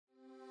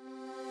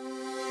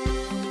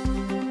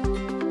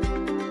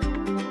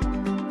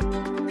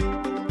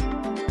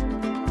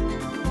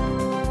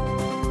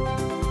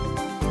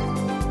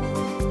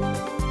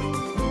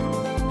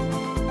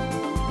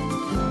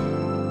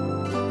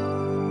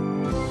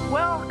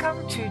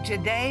Welcome to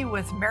Today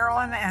with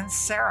Marilyn and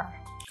Sarah.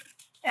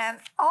 And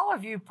all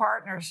of you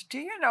partners, do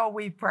you know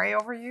we pray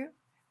over you?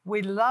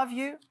 We love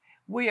you.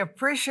 We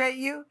appreciate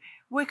you.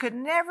 We could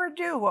never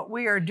do what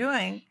we are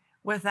doing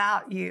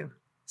without you.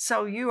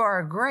 So you are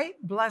a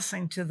great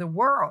blessing to the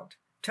world,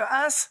 to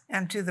us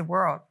and to the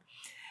world.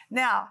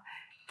 Now,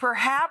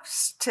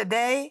 perhaps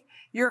today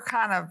you're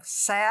kind of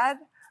sad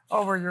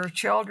over your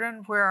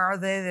children. Where are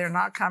they? They're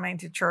not coming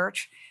to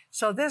church.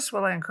 So this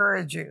will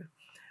encourage you.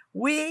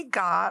 We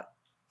got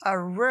a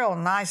real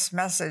nice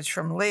message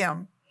from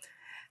Liam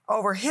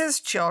over his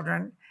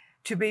children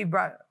to be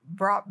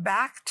brought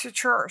back to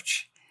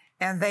church,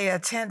 and they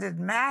attended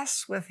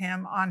Mass with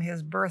him on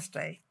his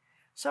birthday.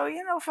 So,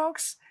 you know,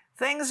 folks,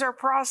 things are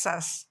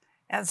processed,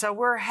 and so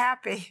we're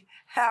happy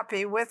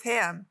with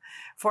him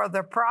for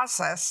the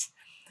process.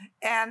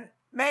 And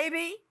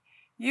maybe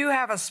you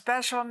have a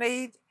special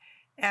need,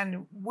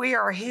 and we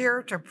are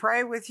here to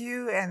pray with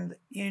you, and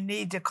you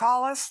need to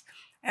call us.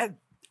 And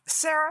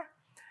Sarah,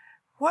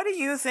 what do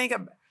you think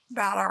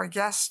about our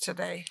guest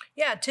today?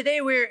 Yeah, today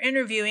we're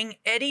interviewing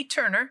Eddie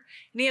Turner,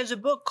 and he has a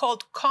book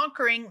called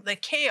Conquering the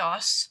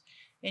Chaos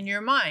in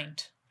Your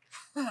Mind.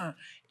 Do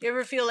you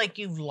ever feel like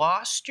you've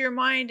lost your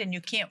mind and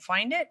you can't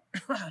find it?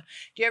 Do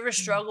you ever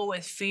struggle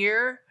with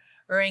fear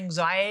or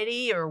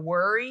anxiety or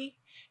worry?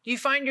 Do you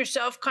find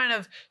yourself kind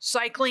of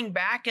cycling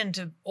back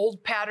into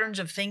old patterns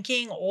of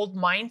thinking, old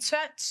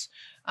mindsets?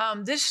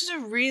 This is a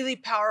really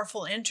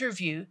powerful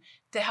interview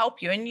to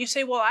help you. And you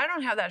say, well, I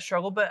don't have that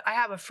struggle, but I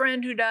have a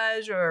friend who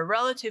does or a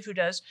relative who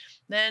does.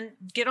 Then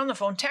get on the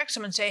phone, text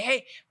them and say,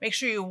 hey, make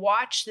sure you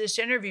watch this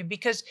interview,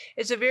 because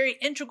it's a very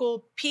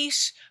integral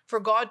piece for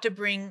God to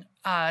bring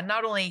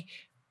not only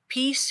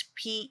peace,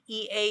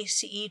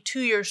 P-E-A-C-E,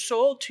 to your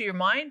soul, to your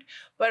mind,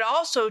 but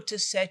also to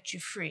set you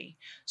free.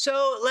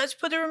 So let's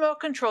put the remote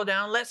control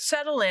down, let's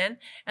settle in,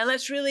 and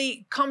let's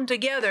really come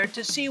together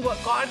to see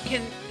what God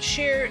can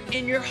share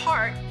in your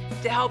heart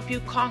to help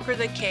you conquer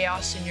the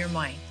chaos in your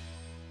mind.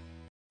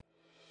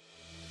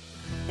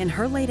 In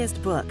her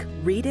latest book,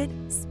 Read It,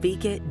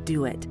 Speak It,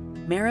 Do It,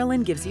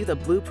 Marilyn gives you the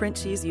blueprint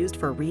she's used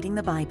for reading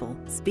the Bible,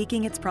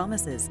 speaking its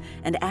promises,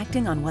 and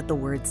acting on what the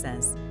Word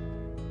says.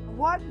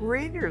 What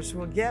readers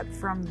will get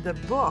from the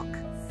book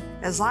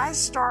as I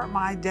start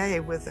my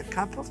day with a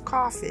cup of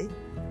coffee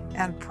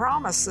and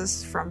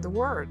promises from the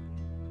Word.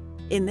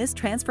 In this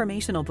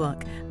transformational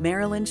book,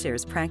 Marilyn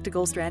shares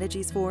practical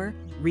strategies for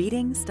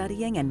reading,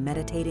 studying, and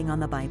meditating on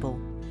the Bible,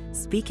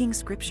 speaking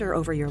Scripture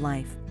over your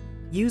life,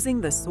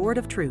 using the sword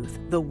of truth,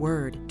 the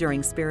Word,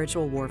 during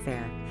spiritual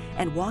warfare,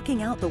 and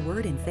walking out the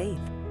Word in faith.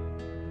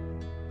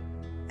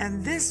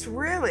 And this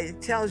really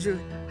tells you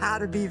how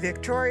to be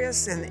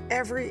victorious in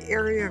every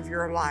area of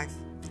your life.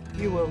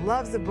 You will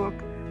love the book.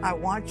 I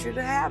want you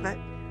to have it.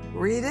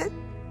 Read it,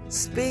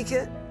 speak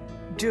it,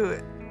 do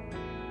it.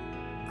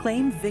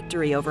 Claim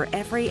victory over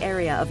every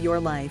area of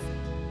your life.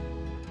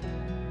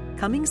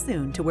 Coming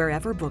soon to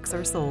wherever books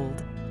are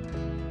sold.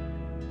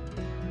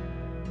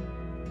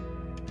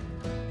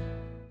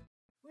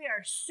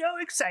 So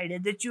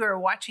excited that you are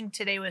watching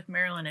Today with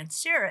Marilyn and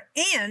Sarah,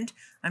 and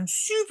I'm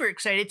super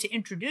excited to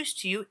introduce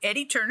to you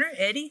Eddie Turner.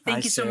 Eddie,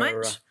 thank you so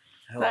much.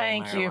 Hello,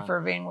 Thank Marilyn. you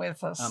for being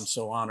with us. I'm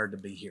so honored to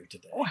be here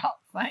today. Well,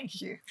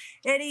 thank you.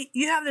 Eddie,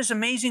 you have this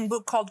amazing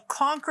book called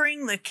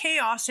Conquering the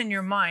Chaos in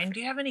Your Mind. Do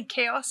you have any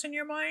chaos in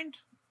your mind?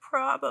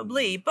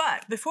 Probably.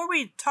 But before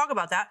we talk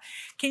about that,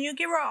 can you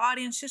give our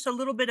audience just a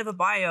little bit of a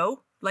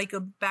bio, like a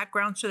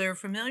background, so they're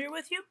familiar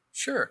with you?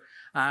 Sure.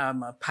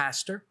 I'm a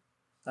pastor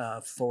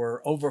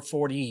for over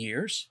 40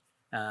 years.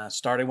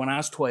 Started when I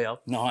was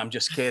 12. No, I'm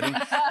just kidding.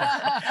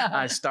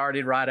 I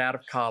started right out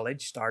of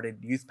college, started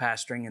youth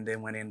pastoring, and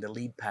then went into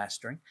lead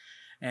pastoring,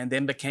 and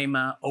then became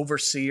an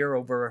overseer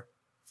over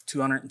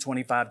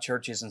 225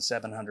 churches and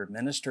 700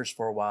 ministers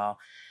for a while,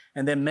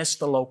 and then missed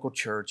the local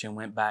church and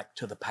went back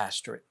to the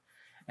pastorate.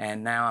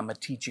 And now I'm a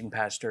teaching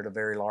pastor at a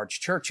very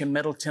large church in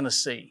Middle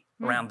Tennessee,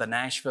 around the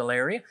Nashville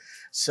area.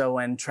 So,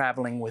 and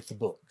traveling with the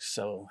book.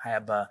 So I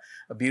have a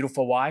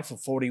beautiful wife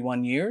of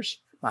 41 years,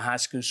 my high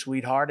school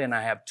sweetheart, and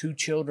I have 2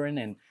 children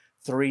and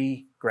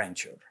 3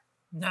 grandchildren.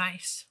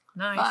 Nice.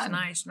 Fun.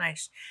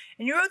 Nice.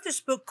 And you wrote this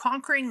book,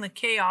 Conquering the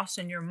Chaos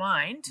in Your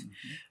Mind.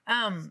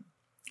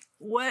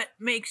 What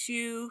makes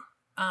you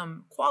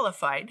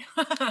qualified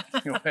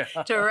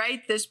to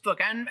write this book?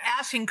 I'm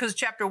asking because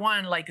chapter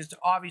 1, is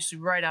obviously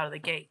right out of the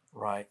gate.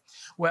 Right.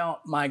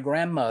 Well, my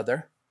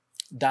grandmother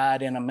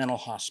died in a mental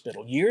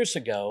hospital. Years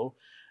ago,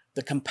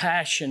 the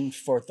compassion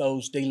for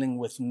those dealing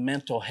with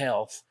mental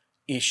health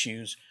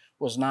issues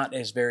was not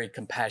as very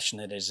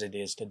compassionate as it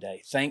is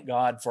today. Thank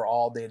God for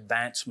all the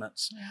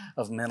advancements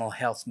of mental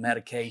health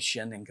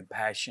medication and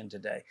compassion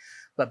today.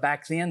 But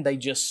back then, they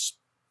just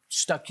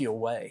stuck you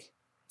away.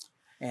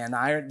 And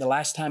the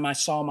last time I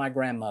saw my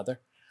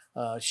grandmother,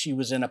 she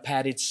was in a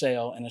padded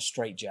cell in a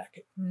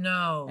straitjacket.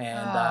 No.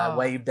 And I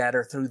waved at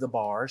her through the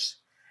bars.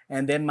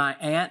 And then my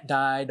aunt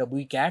died a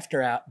week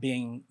after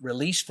being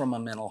released from a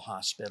mental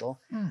hospital.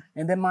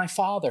 And then my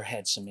father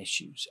had some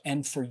issues.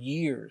 And for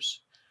years,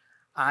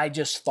 I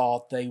just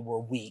thought they were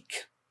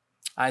weak.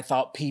 I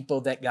thought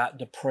people that got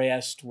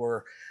depressed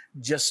were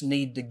just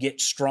need to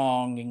get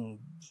strong and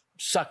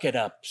suck it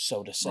up,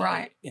 so to say,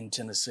 Right. in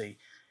Tennessee.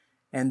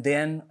 And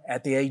then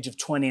at the age of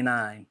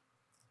 29,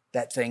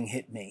 that thing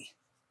hit me.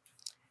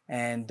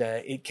 And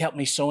it kept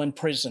me so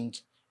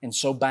imprisoned and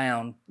so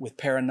bound with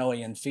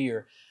paranoia and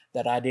fear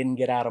that I didn't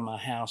get out of my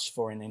house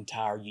for an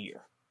entire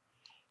year.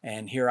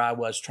 And here I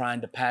was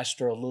trying to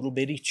pastor a little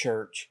bitty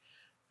church,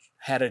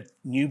 had a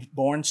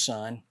newborn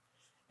son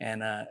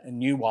and a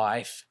new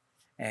wife,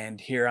 and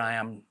here I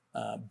am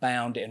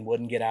bound and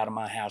wouldn't get out of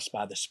my house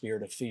by the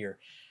spirit of fear.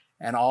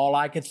 And all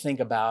I could think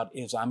about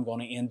is I'm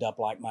going to end up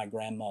like my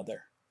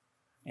grandmother,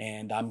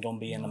 and I'm going to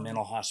be in a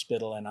mental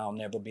hospital, and I'll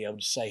never be able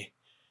to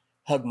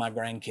hug my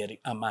grandkid,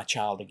 my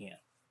child again.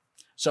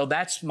 So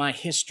that's my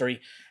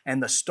history,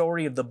 and the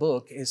story of the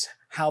book is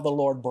how the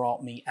Lord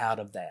brought me out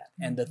of that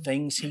and the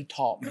things He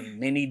taught me,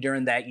 many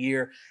during that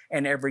year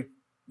and every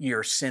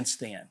year since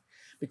then,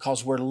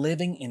 because we're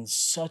living in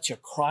such a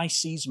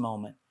crisis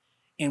moment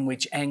in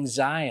which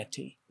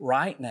anxiety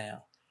right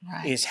now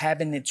is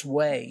having its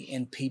way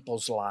in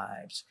people's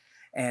lives.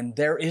 And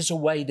there is a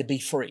way to be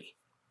free.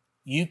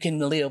 You can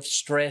live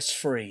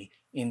stress-free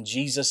in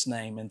Jesus'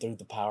 name and through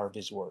the power of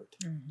His Word.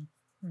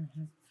 Mm-hmm.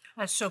 Mm-hmm.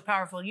 That's so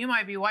powerful. You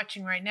might be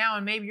watching right now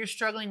and maybe you're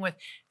struggling with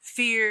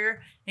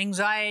fear,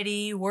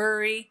 anxiety,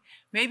 worry.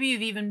 Maybe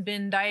you've even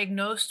been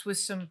diagnosed with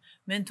some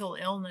mental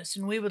illness,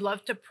 and we would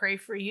love to pray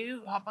for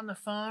you. Hop on the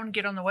phone,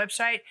 get on the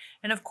website,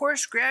 and of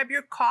course, grab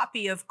your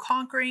copy of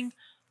Conquering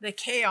the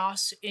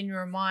Chaos in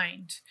Your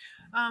Mind.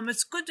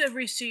 It's good to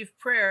receive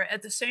prayer.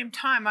 At the same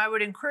time, I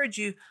would encourage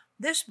you,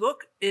 this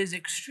book is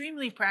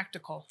extremely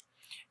practical.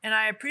 And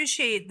I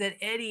appreciate that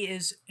Eddie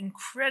is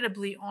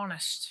incredibly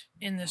honest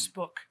in this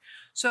book.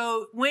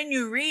 So when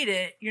you read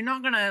it, you're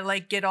not going to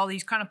get all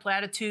these kind of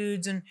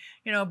platitudes and,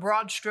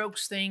 broad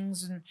strokes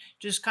things and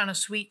just kind of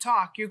sweet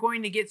talk. You're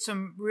going to get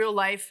some real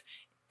life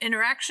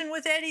interaction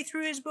with Eddie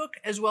through his book,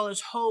 as well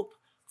as hope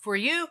for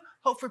you,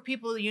 hope for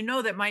people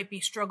that might be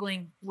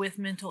struggling with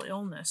mental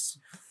illness.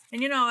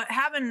 And,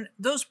 having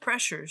those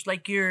pressures,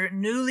 like you're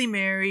newly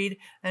married,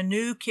 a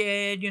new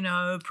kid,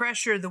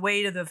 pressure, the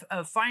weight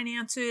of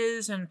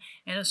finances and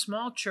a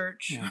small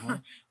church,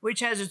 which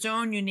has its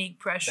own unique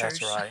pressures.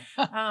 That's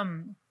right.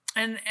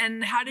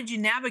 And how did you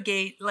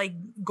navigate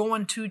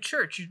going to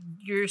church?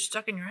 You're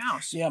stuck in your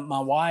house. Yeah, my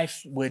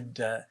wife would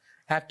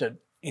have to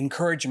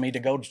encourage me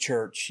to go to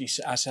church.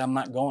 I said, I'm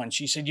not going.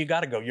 She said, you got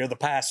to go. You're the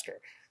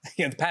pastor.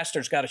 The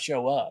pastor's got to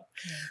show up.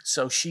 Yeah.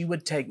 So she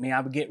would take me. I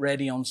would get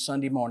ready on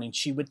Sunday morning.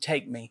 She would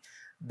take me.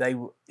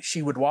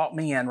 She would walk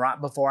me in right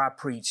before I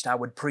preached. I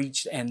would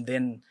preach, and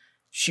then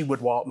she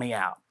would walk me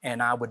out,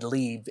 and I would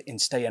leave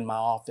and stay in my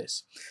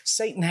office.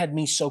 Satan had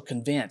me so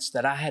convinced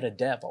that I had a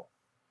devil,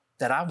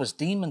 that I was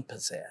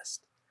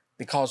demon-possessed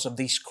because of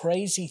these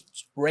crazy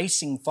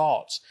racing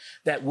thoughts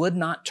that would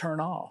not turn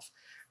off,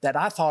 that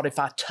I thought if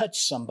I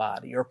touched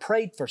somebody or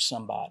prayed for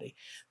somebody,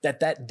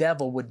 that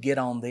devil would get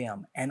on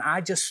them. And I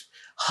just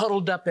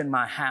huddled up in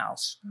my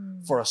house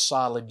for a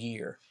solid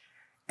year.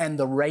 And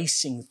the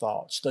racing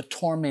thoughts, the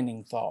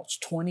tormenting thoughts,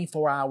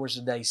 24 hours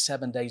a day,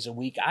 7 days a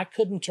week, I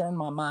couldn't turn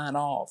my mind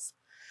off.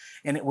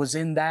 And it was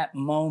in that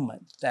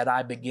moment that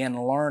I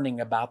began learning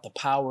about the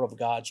power of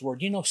God's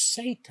Word.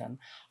 Satan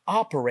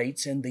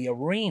operates in the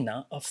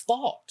arena of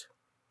thought.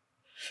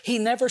 He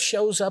never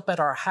shows up at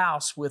our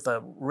house with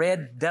a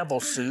red devil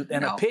suit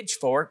and a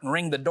pitchfork and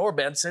ring the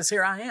doorbell and says,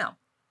 here I am.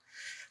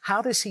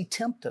 How does he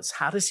tempt us?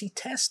 How does he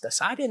test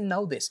us? I didn't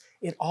know this.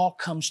 It all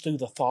comes through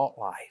the thought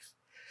life.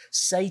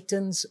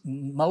 Satan's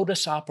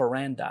modus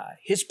operandi,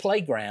 his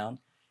playground,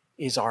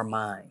 is our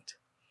mind.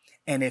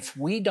 And if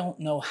we don't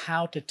know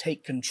how to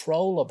take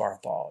control of our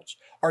thoughts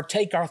or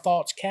take our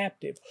thoughts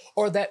captive,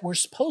 or that we're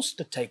supposed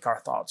to take our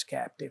thoughts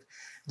captive,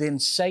 then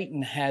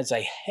Satan has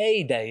a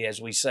heyday,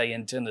 as we say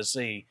in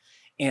Tennessee,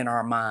 in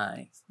our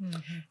mind.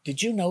 Mm-hmm.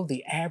 Did you know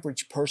the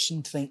average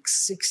person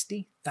thinks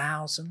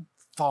 60,000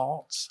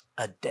 thoughts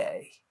a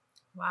day?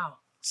 Wow.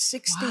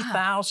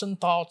 60,000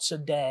 thoughts a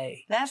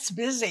day. That's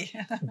busy.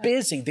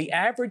 Busy. The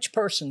average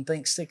person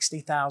thinks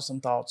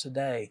 60,000 thoughts a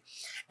day.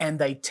 And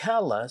they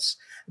tell us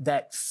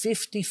that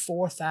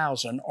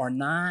 54,000 or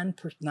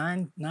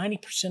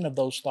 90% of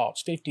those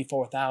thoughts,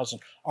 54,000,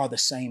 are the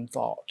same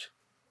thought.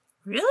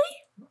 Really?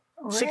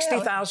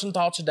 60,000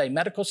 thoughts a day.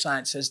 Medical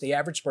science says the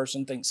average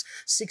person thinks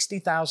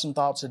 60,000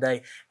 thoughts a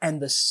day.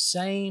 And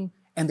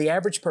the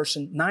average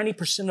person,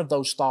 90% of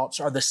those thoughts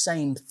are the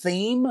same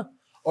theme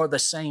or the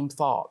same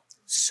thought.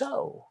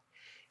 So,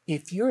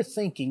 if you're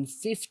thinking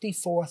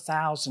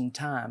 54,000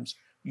 times,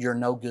 you're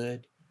no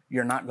good,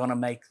 you're not going to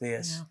make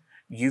this,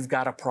 you've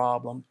got a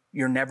problem,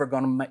 you're never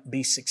going to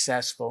be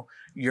successful,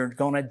 you're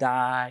going to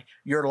die,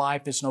 your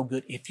life is no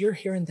good. If you're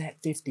hearing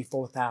that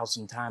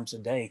 54,000 times a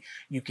day,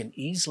 you can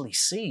easily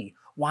see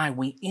why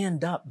we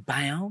end up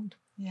bound,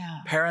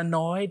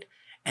 paranoid,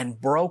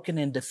 and broken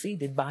and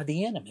defeated by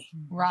the enemy.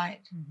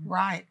 Right,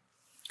 right.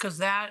 Because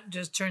that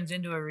just turns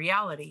into a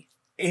reality.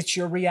 It's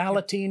your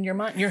reality in your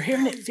mind. You're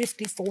hearing it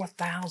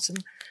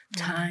 54,000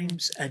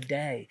 times a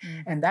day.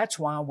 And that's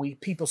why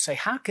people say,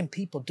 how can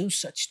people do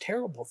such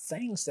terrible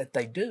things that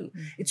they do?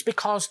 It's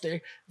because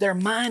their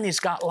mind has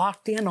got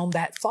locked in on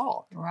that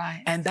thought.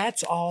 Right. And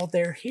that's all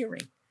they're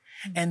hearing.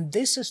 And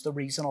this is the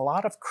reason a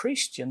lot of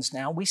Christians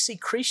now, we see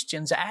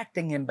Christians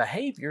acting in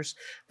behaviors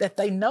that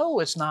they know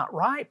is not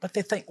right, but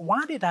they think,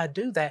 why did I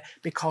do that?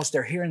 Because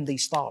they're hearing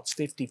these thoughts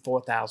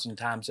 54,000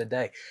 times a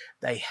day.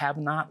 They have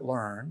not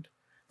learned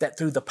that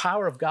through the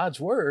power of God's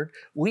Word,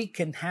 we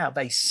can have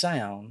a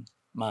sound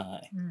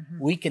mind.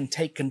 We can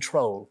take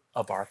control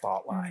of our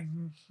thought life.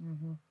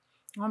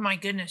 Oh my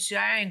goodness.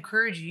 I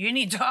encourage you. You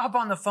need to hop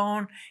on the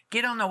phone,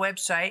 get on the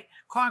website,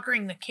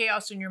 Conquering the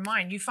Chaos in Your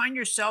Mind. You find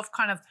yourself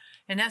kind of,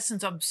 in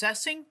essence,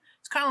 obsessing.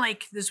 It's kind of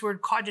like this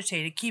word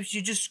cogitate. You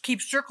just keep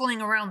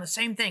circling around the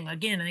same thing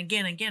again and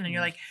again and again. And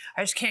you're like,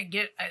 I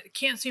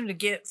can't seem to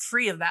get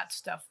free of that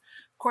stuff.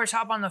 Of course,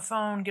 hop on the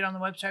phone, get on the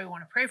website. We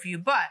want to pray for you.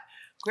 But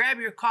grab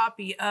your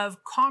copy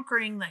of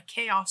Conquering the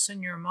Chaos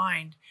in Your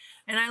Mind.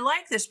 And I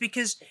like this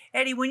because,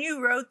 Eddie, when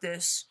you wrote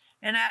this,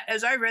 and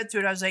as I read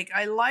through it, I was like,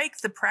 I like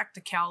the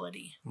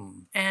practicality.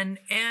 And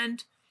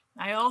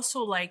I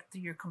also like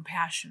your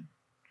compassion.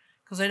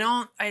 Because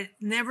I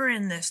never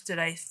in this did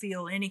I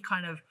feel any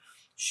kind of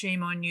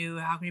shame on you.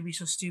 How can you be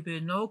so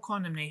stupid? No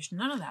condemnation,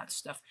 none of that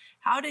stuff.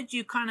 How did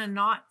you kind of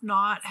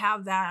not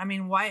have that? I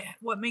mean, why?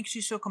 What makes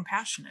you so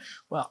compassionate?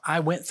 Well, I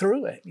went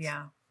through it.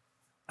 Yeah.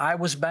 I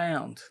was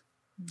bound.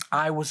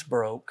 I was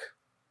broke.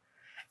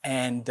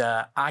 And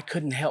I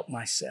couldn't help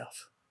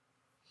myself.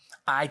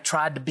 I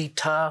tried to be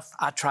tough.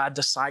 I tried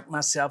to psych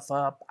myself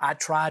up. I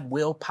tried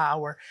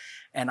willpower,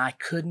 and I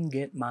couldn't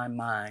get my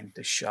mind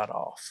to shut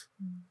off.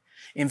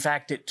 In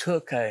fact, it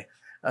took a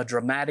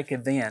dramatic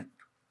event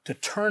to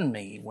turn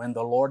me when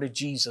the Lord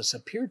Jesus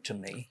appeared to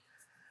me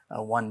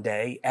one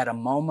day at a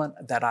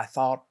moment that I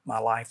thought my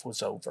life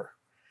was over.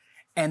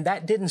 And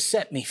that didn't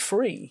set me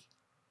free.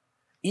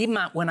 Even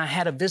when I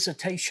had a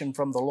visitation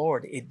from the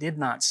Lord, it did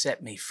not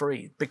set me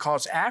free,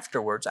 because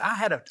afterwards I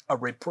had a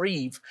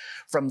reprieve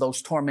from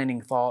those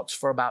tormenting thoughts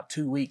for about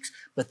 2 weeks,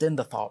 but then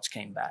the thoughts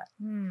came back.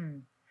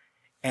 And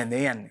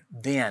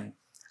then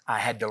I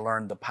had to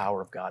learn the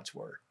power of God's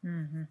Word.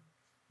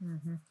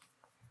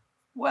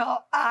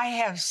 Well, I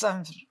have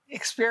some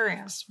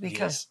experience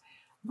because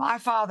my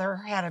father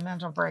had a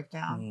mental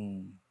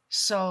breakdown.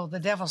 So the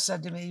devil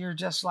said to me, you're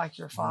just like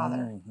your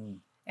father.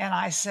 And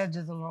I said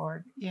to the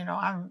Lord,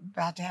 I'm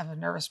about to have a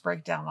nervous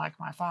breakdown like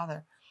my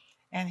father.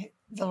 And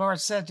the Lord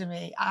said to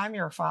me, I'm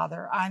your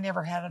father. I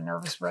never had a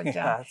nervous breakdown.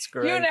 Yeah, that's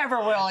great. You never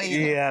will either.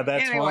 Yeah,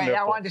 that's anyway, wonderful.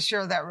 I wanted to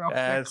share that real quickly.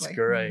 That's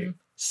great.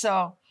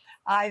 So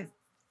I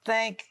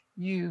thank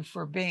you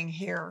for being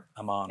here.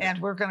 I'm honored. And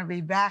we're going to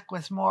be back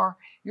with more.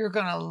 You're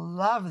going to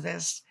love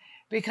this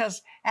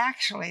because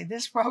actually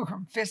this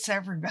program fits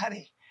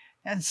everybody.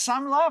 And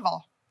some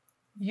level,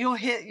 you'll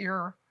hit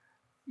your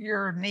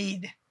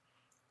need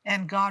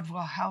and God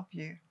will help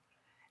you.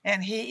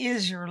 And He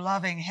is your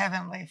loving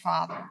Heavenly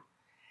Father.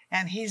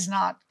 And He's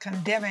not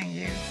condemning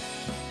you.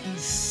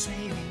 He's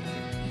saving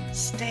you.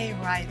 Stay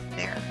right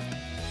there.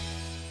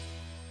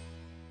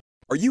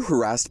 Are you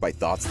harassed by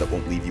thoughts that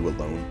won't leave you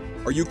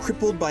alone? Are you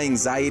crippled by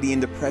anxiety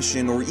and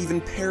depression, or even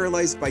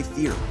paralyzed by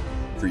fear?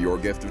 For your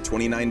gift of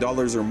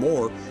 $29 or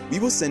more, we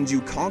will send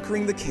you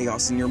Conquering the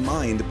Chaos in Your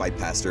Mind by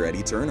Pastor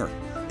Eddie Turner.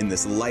 In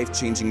this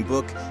life-changing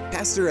book,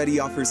 Pastor Eddie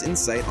offers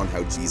insight on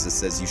how Jesus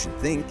says you should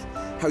think,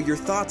 how your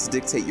thoughts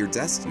dictate your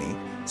destiny,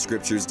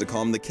 scriptures to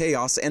calm the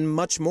chaos, and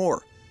much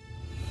more.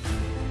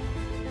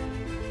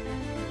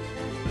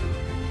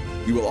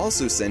 We will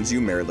also send you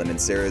Marilyn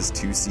and Sarah's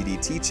 2-CD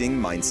teaching,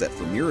 Mindset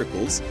for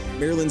Miracles,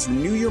 Marilyn's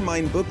Renew Your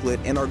Mind booklet,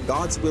 and our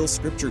God's Will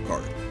scripture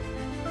card.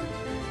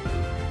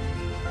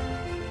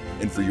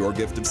 And for your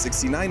gift of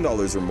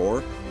 $69 or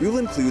more, we will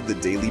include the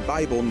Daily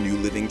Bible New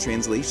Living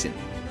Translation.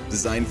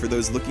 Designed for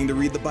those looking to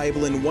read the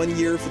Bible in 1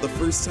 year for the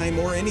first time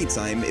or any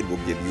time, it will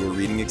give you a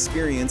reading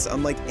experience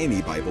unlike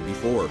any Bible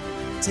before.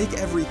 Take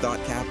every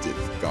thought captive.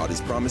 God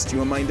has promised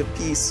you a mind of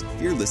peace,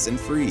 fearless and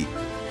free.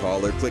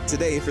 Call or click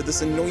today for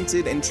this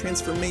anointed and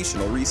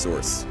transformational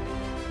resource.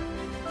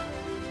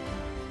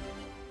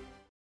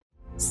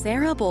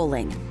 Sarah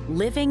Bowling,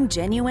 Living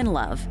Genuine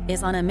Love,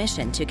 is on a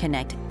mission to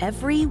connect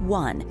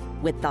everyone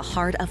with the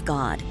heart of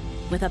God.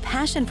 With a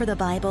passion for the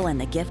Bible and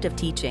the gift of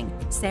teaching,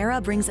 Sarah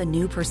brings a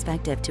new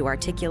perspective to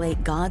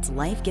articulate God's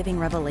life-giving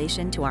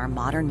revelation to our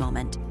modern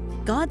moment.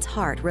 God's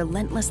heart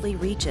relentlessly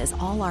reaches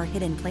all our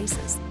hidden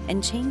places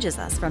and changes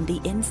us from the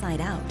inside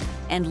out.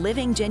 And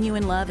Living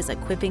Genuine Love is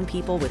equipping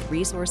people with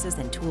resources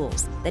and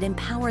tools that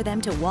empower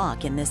them to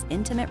walk in this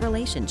intimate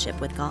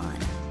relationship with God.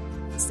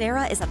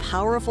 Sarah is a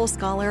powerful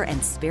scholar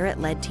and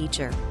spirit-led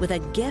teacher with a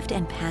gift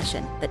and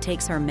passion that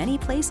takes her many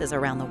places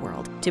around the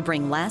world to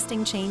bring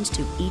lasting change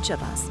to each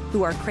of us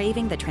who are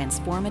craving the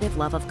transformative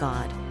love of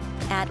God.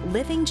 At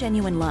Living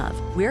Genuine Love,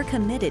 we're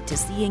committed to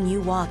seeing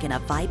you walk in a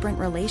vibrant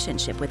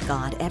relationship with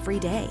God every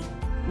day.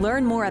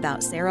 Learn more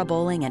about Sarah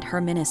Bowling and her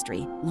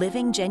ministry,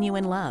 Living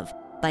Genuine Love,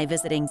 by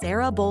visiting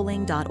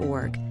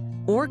sarahbowling.org.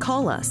 or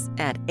call us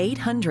at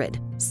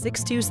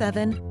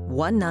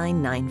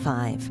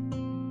 800-627-1995.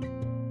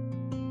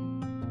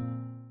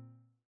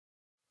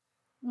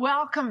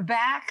 Welcome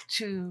back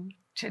to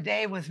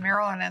Today with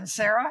Marilyn and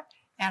Sarah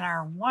and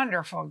our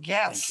wonderful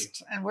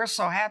guests. And we're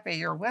so happy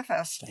you're with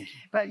us. Thank you.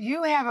 But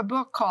you have a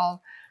book called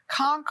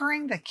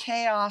Conquering the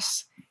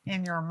Chaos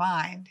in Your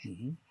Mind.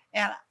 Mm-hmm.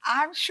 And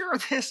I'm sure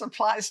this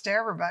applies to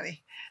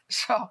everybody.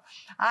 So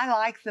I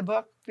like the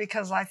book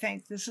because I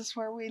think this is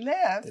where we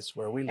live. That's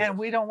where we live. And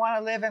we don't want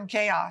to live in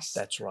chaos.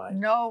 That's right.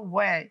 No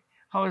way,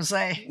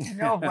 Jose.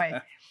 No way.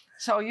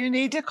 So you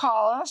need to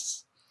call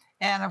us.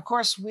 And of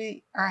course,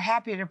 we are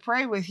happy to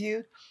pray with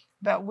you,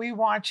 but we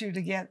want you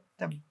to get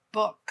the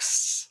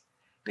books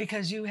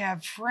because you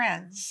have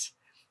friends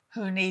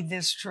who need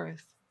this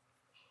truth.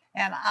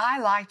 And I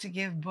like to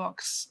give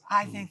books.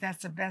 I think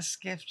that's the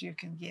best gift you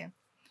can give.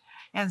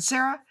 And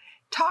Sarah,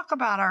 talk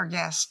about our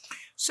guest.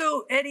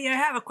 So, Eddie, I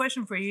have a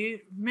question for you. You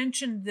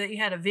mentioned that you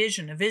had a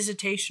vision, a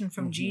visitation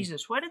from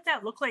Jesus. What did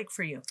that look like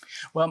for you?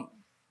 Well,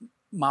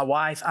 my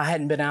wife, I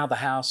hadn't been out of the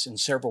house in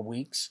several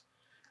weeks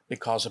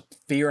because of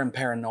fear and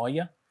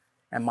paranoia.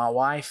 And my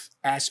wife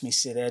asked me,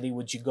 said, Eddie,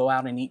 would you go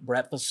out and eat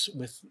breakfast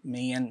with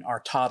me and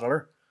our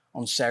toddler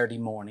on Saturday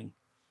morning?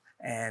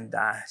 And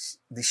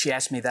she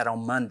asked me that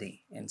on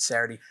Monday. And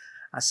Saturday,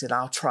 I said,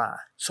 I'll try.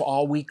 So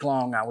all week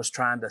long, I was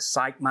trying to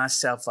psych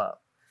myself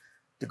up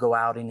to go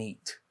out and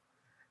eat.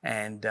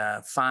 And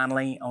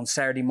finally, on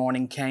Saturday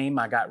morning came,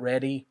 I got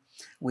ready.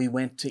 We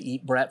went to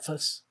eat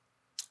breakfast.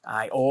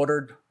 I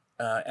ordered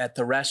at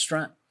the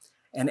restaurant,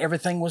 and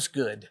everything was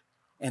good.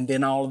 And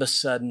then all of a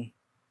sudden,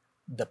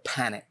 the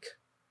panic,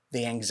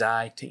 the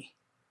anxiety,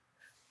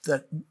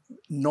 the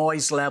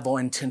noise level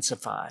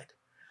intensified.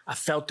 I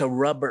felt a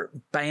rubber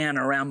band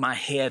around my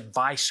head,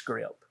 vice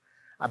grip.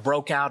 I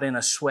broke out in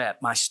a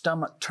sweat. My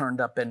stomach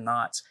turned up in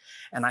knots,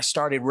 and I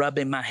started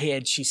rubbing my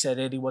head. She said,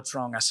 Eddie, what's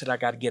wrong? I said, I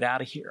got to get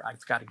out of here.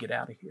 I've got to get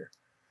out of here.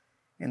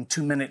 And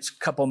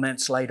couple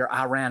minutes later,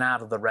 I ran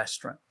out of the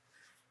restaurant.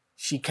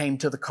 She came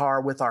to the car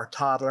with our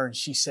toddler, and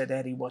she said,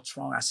 Eddie, what's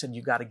wrong? I said,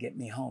 you got to get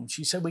me home.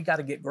 She said, we got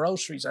to get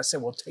groceries. I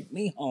said, well, take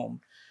me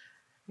home,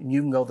 and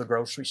you can go to the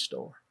grocery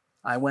store.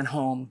 I went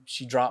home.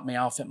 She dropped me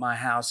off at my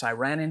house. I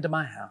ran into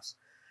my house.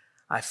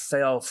 I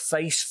fell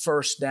face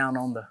first down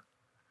on the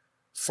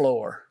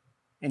floor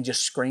and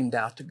just screamed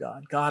out to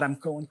God, God, I'm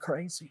going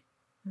crazy.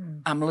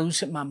 I'm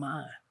losing my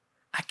mind.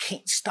 I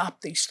can't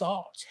stop these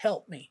thoughts.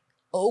 Help me.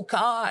 Oh,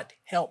 God,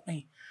 help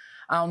me.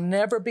 I'll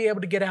never be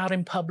able to get out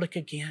in public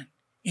again.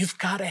 You've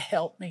got to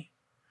help me.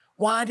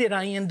 Why did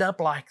I end up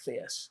like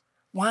this?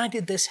 Why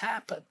did this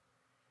happen?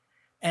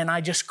 And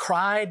I just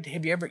cried.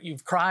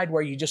 You've cried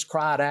where you just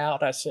cried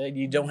out? I said,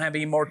 you don't have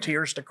any more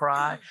tears to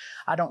cry?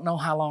 I don't know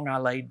how long I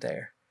laid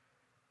there.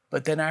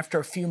 But then after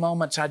a few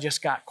moments, I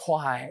just got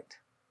quiet.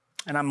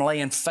 And I'm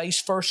laying face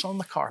first on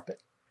the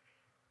carpet.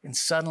 And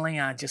suddenly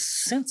I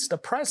just sensed a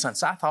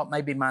presence. I thought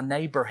maybe my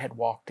neighbor had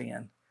walked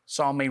in,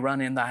 saw me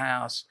run in the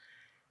house.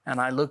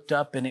 And I looked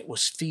up and it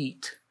was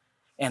feet.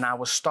 And I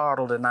was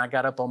startled and I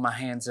got up on my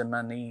hands and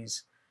my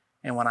knees.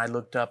 And when I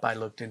looked up, I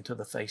looked into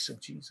the face of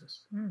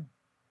Jesus.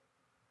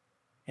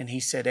 And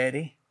he said,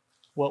 Eddie,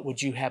 what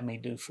would you have me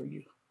do for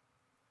you?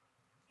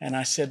 And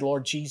I said,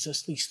 Lord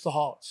Jesus, these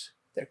thoughts,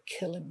 they're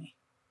killing me.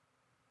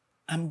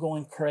 I'm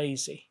going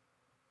crazy.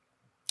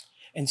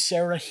 And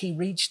Sarah, he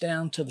reached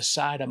down to the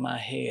side of my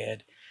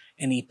head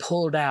and he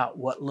pulled out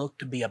what looked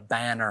to be a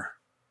banner.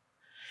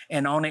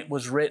 And on it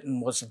was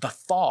written was the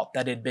thought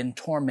that had been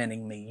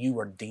tormenting me, you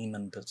were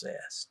demon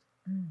possessed.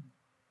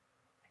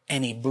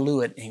 And he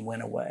blew it and he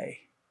went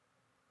away.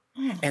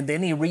 And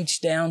then he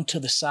reached down to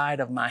the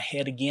side of my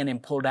head again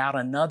and pulled out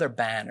another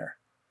banner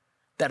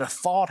that a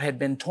thought had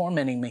been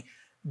tormenting me.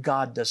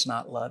 God does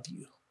not love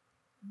you.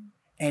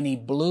 And he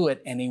blew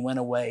it and he went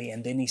away.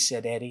 And then he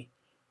said, Eddie,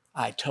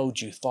 I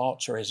told you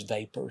thoughts are as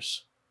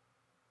vapors.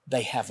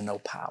 They have no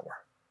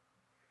power.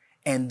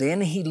 And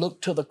then he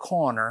looked to the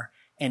corner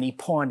and he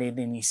pointed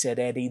and he said,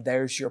 Eddie,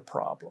 there's your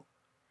problem.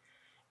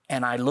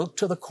 And I looked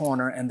to the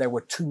corner and there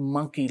were two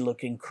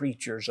monkey-looking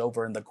creatures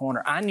over in the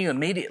corner. I knew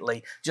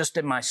immediately, just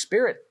in my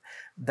spirit,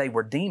 they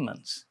were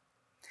demons.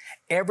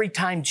 Every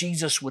time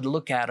Jesus would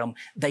look at them,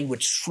 they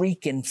would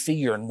shriek in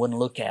fear and wouldn't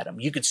look at him.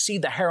 You could see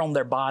the hair on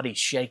their bodies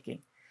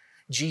shaking.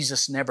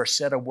 Jesus never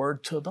said a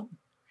word to them.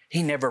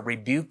 He never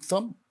rebuked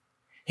them.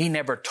 He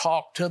never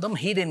talked to them.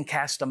 He didn't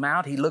cast them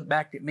out. He looked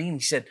back at me and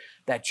he said,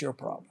 that's your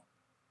problem.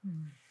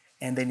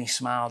 And then he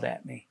smiled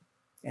at me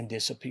and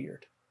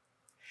disappeared.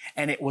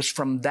 And it was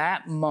from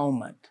that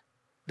moment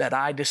that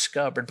I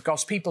discovered,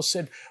 because people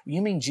said,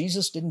 you mean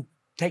Jesus didn't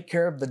take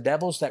care of the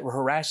devils that were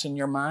harassing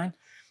your mind?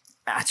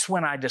 That's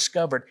when I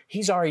discovered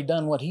he's already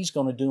done what he's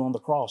going to do on the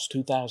cross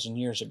 2,000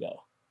 years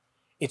ago.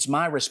 It's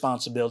my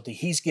responsibility.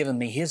 He's given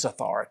me his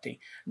authority.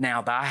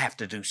 Now that I have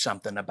to do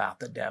something about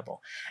the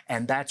devil.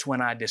 And that's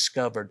when I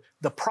discovered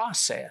the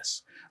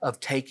process of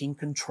taking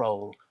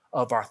control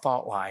of our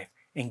thought life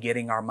and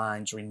getting our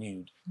minds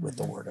renewed with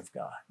the Word of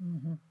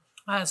God.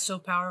 That's so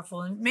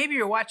powerful. And maybe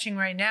you're watching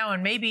right now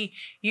and maybe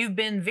you've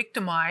been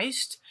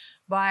victimized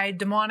by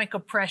demonic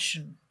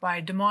oppression,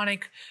 by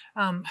demonic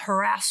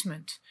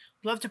harassment.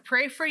 Love to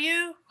pray for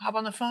you. Hop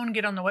on the phone,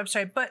 get on the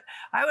website. But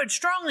I would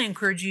strongly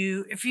encourage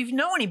you, if you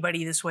know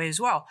anybody this way as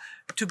well,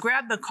 to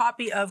grab the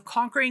copy of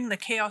Conquering the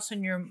Chaos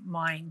in Your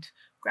Mind.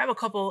 Grab a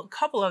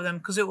couple of them,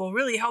 because it will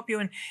really help you.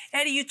 And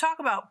Eddie, you talk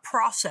about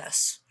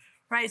process,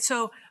 right?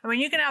 So, I mean,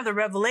 you can have the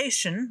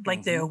revelation,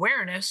 like the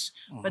awareness,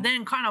 but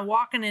then kind of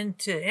walking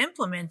into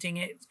implementing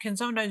it can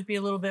sometimes be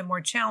a little bit more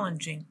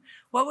challenging.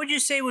 What would you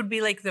say would be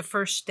like the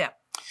first step?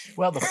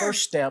 Well, the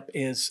first step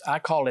is, I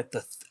call it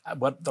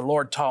what the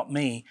Lord taught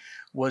me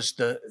was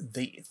the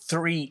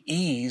 3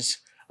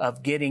 E's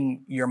of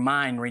getting your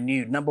mind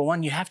renewed. Number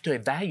one, you have to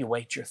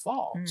evaluate your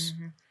thoughts.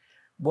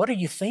 What are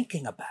you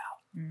thinking about?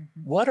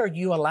 What are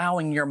you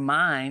allowing your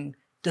mind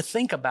to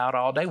think about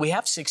all day? We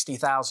have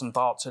 60,000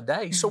 thoughts a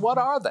day. So what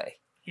are they?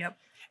 Yep.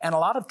 And a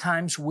lot of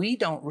times we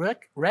don't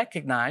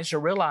recognize or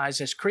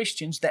realize as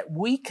Christians that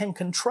we can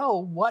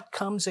control what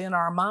comes in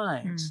our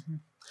minds.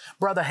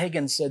 Brother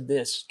Hagin said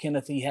this,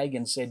 Kenneth E.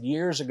 Hagin said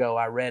years ago,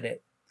 I read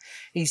it.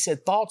 He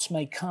said, thoughts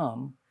may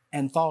come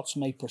and thoughts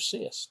may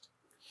persist,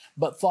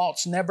 but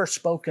thoughts never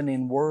spoken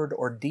in word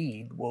or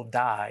deed will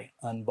die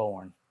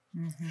unborn.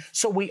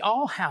 So we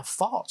all have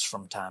thoughts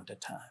from time to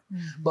time,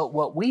 but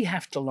what we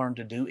have to learn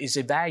to do is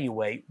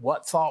evaluate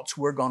what thoughts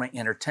we're going to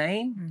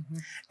entertain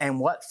and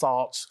what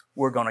thoughts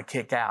we're going to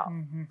kick out.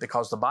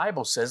 Because the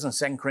Bible says in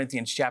 2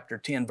 Corinthians chapter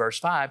 10, verse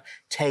 5,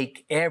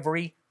 take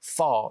every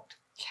thought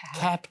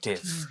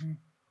captive.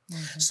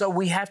 So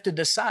we have to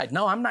decide,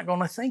 no, I'm not going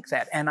to think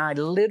that. And I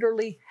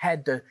literally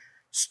had to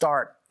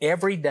start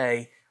every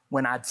day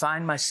when I'd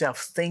find myself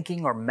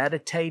thinking or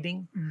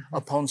meditating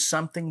upon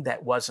something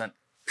that wasn't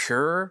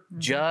pure,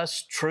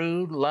 just,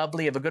 true,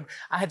 lovely, of a good,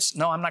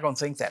 no, I'm not going to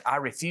think that. I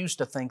refuse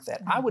to think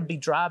that. I would be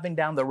driving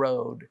down the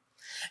road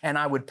and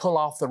I would pull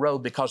off the road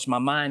because my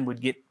mind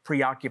would get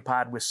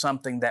preoccupied with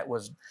something that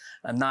was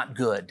not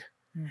good.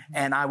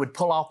 And I would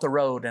pull off the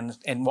road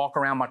and walk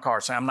around my car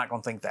saying, I'm not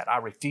going to think that. I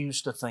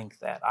refuse to think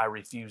that. I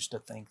refuse to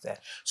think that.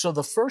 So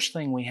the first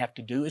thing we have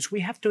to do is we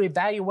have to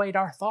evaluate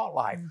our thought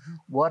life.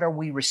 What are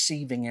we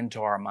receiving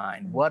into our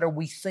mind? What are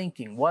we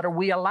thinking? What are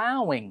we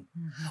allowing?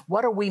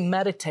 What are we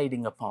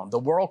meditating upon? The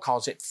world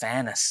calls it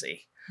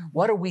fantasy.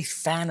 What are we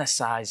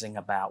fantasizing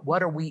about?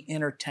 What are we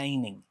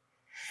entertaining?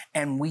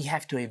 And we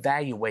have to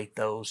evaluate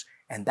those.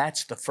 And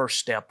that's the first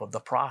step of the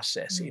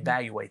process,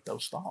 evaluate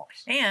those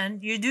thoughts.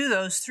 And you do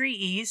those 3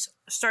 E's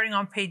starting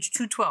on page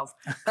 212.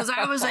 Because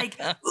I was like,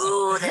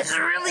 ooh, this is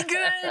really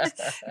good.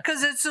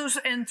 Because it's those,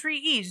 and 3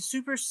 E's,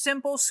 super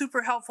simple,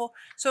 super helpful.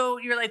 So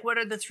you're like, what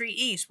are the 3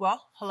 E's?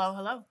 Well,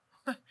 hello.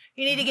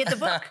 You need to get the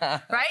book,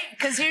 right?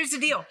 Because here's the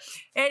deal.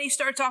 Eddie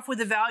starts off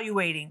with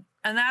evaluating.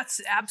 And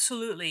that's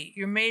absolutely,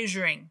 you're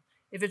measuring.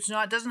 If it's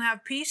not, doesn't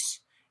have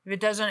peace,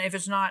 if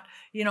it's not,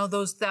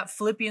 that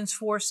Philippians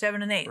 4,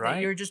 7, and 8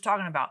 that you're just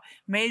talking about,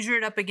 measure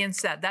it up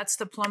against that. That's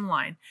the plumb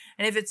line.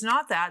 And if it's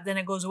not that, then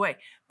it goes away.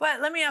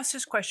 But let me ask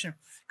this question,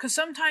 because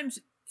sometimes,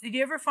 did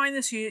you ever find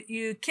this?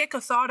 You kick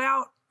a thought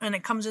out and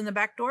it comes in the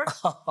back door?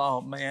 Oh,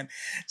 man.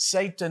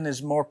 Satan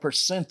is more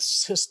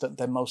persistent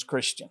than most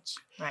Christians.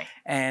 Right.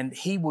 And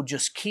he will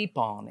just keep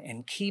on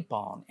and keep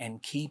on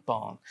and keep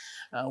on.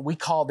 We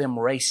call them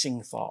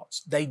racing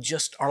thoughts. They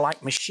just are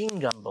like machine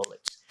gun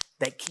bullets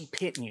that keep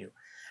hitting you.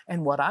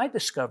 And what I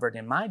discovered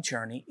in my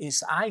journey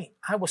is I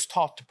was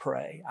taught to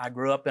pray. I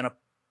grew up in a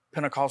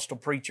Pentecostal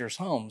preacher's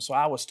home, so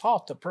I was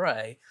taught to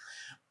pray.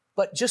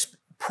 But just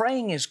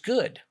praying is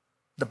good.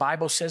 The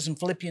Bible says in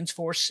Philippians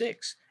 4,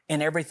 6,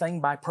 in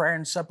everything by prayer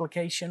and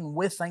supplication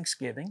with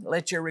thanksgiving,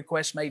 let your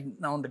requests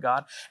made known to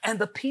God, and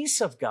the peace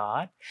of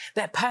God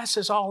that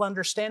passes all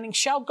understanding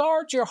shall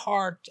guard your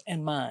heart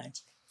and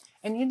minds.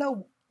 And you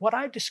know what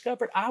I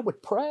discovered? I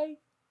would pray,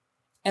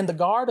 and the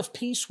guard of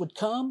peace would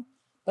come.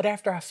 But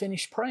after I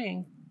finished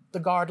praying, the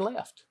guard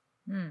left.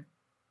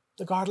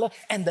 The guard left.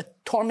 And the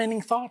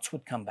tormenting thoughts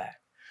would come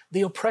back.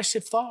 The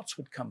oppressive thoughts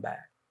would come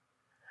back.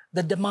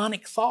 The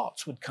demonic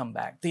thoughts would come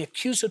back. The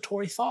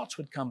accusatory thoughts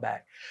would come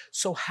back.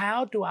 So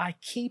how do I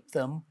keep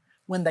them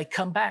when they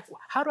come back?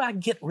 How do I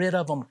get rid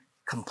of them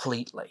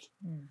completely?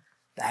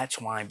 That's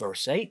why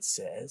verse 8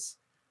 says,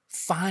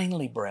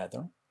 finally,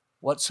 brethren,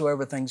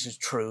 whatsoever things is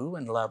true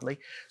and lovely.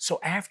 So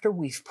after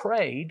we've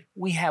prayed,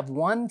 we have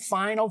one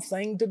final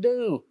thing to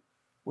do.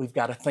 We've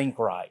got to think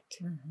right.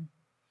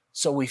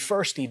 So we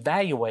first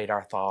evaluate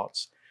our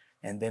thoughts,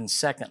 and then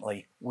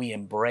secondly, we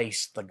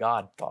embrace the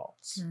God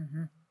thoughts.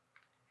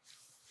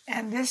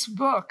 And this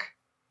book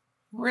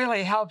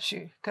really helps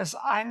you, because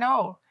I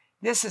know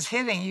this is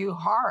hitting you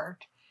hard.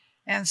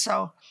 And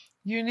so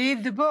you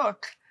need the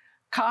book,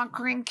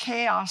 Conquering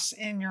Chaos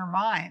in Your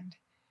Mind,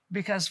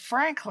 because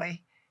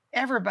frankly,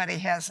 everybody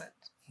has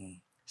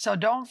it. So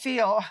don't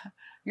feel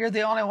you're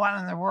the only one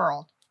in the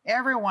world.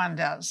 Everyone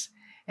does.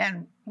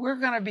 And we're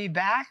going to be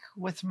back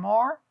with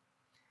more.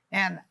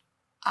 And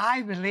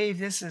I believe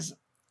this is,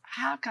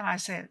 how can I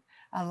say it,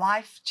 a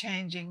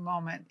life-changing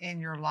moment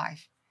in your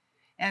life.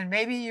 And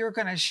maybe you're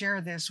going to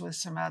share this with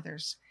some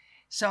others.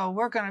 So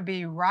we're going to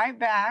be right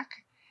back,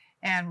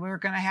 and we're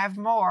going to have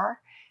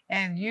more.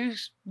 and you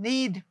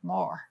need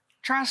more.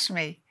 Trust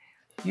me,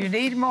 you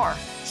need more.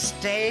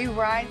 Stay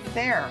right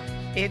there.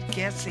 It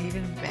gets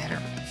even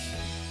better.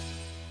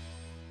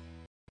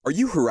 Are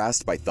you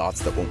harassed by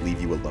thoughts that won't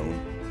leave you alone?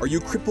 Are you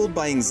crippled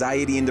by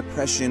anxiety and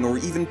depression, or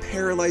even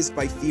paralyzed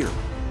by fear?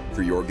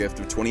 For your gift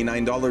of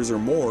 $29 or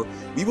more,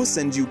 we will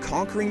send you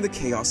Conquering the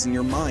Chaos in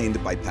Your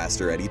Mind by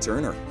Pastor Eddie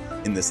Turner.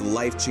 In this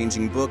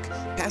life-changing book,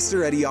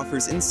 Pastor Eddie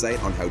offers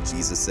insight on how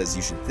Jesus says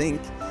you should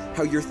think,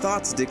 how your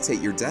thoughts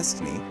dictate your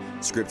destiny,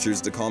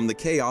 scriptures to calm the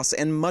chaos,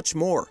 and much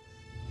more.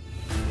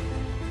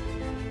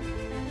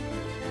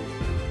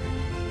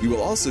 We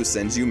will also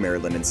send you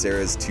Marilyn and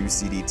Sarah's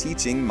 2-CD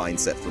teaching,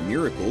 Mindset for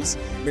Miracles,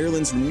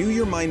 Marilyn's Renew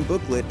Your Mind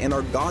booklet, and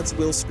our God's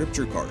Will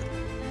scripture card.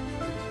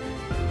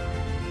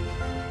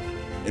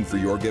 And for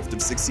your gift of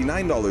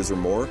 $69 or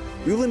more,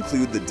 we will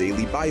include the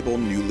Daily Bible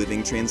New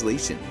Living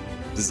Translation.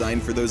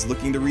 Designed for those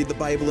looking to read the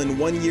Bible in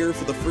 1 year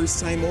for the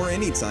first time or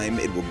any time,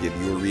 it will give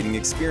you a reading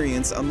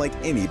experience unlike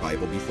any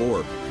Bible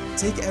before.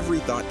 Take every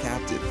thought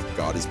captive.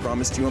 God has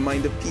promised you a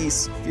mind of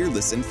peace,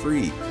 fearless and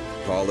free.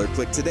 Call or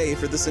click today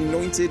for this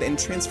anointed and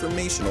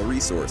transformational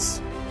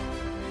resource.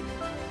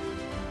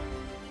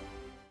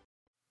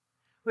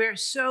 We're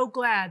so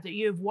glad that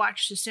you have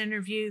watched this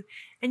interview.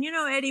 And you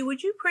know, Eddie,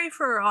 would you pray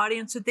for our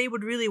audience that they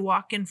would really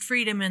walk in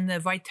freedom and the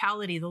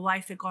vitality, the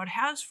life that God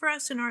has for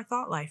us in our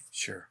thought life?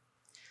 Sure.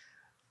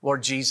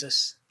 Lord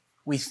Jesus,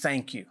 we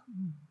thank you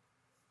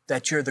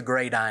that you're the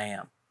great I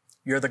am.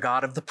 You're the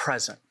God of the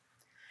present.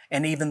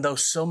 And even though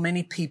so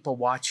many people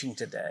watching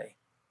today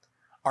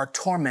are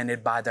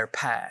tormented by their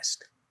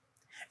past,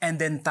 and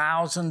then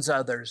thousands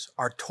others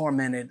are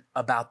tormented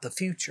about the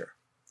future,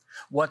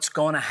 what's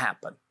going to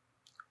happen?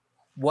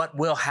 What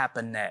will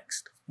happen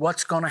next?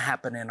 What's going to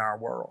happen in our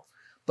world?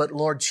 But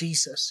Lord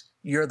Jesus,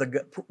 you're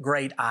the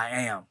great I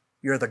am.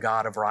 You're the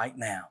God of right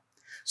now.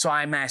 So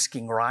I'm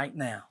asking right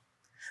now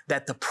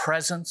that the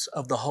presence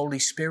of the Holy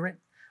Spirit,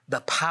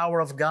 the power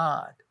of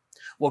God,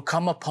 will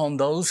come upon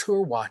those who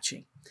are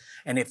watching.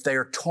 And if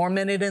they're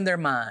tormented in their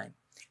mind,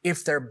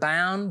 if they're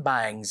bound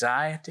by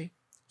anxiety,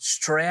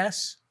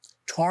 stress,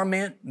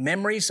 torment,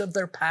 memories of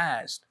their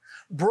past,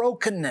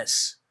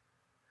 brokenness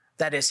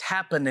that has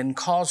happened and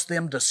caused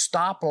them to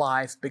stop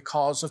life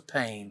because of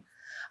pain,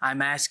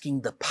 I'm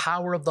asking the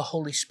power of the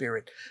Holy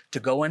Spirit to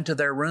go into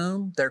their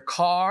room, their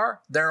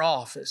car, their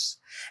office,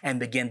 and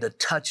begin to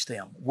touch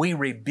them. We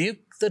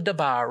rebuke the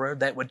devourer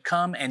that would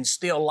come and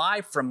steal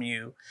life from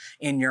you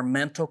in your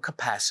mental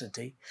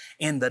capacity.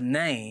 In the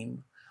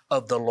name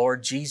of the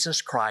Lord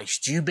Jesus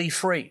Christ, you be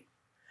free.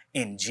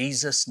 In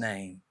Jesus'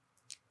 name,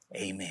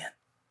 amen.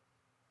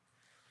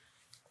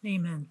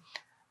 Amen.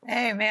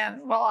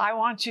 Amen. Well, I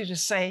want you to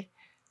say,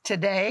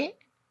 today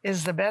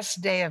is the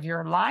best day of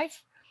your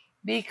life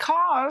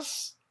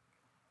because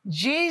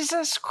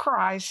Jesus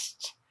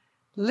Christ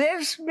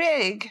lives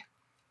big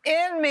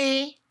in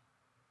me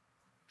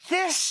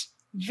this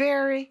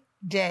very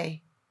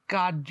day.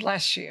 God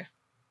bless you.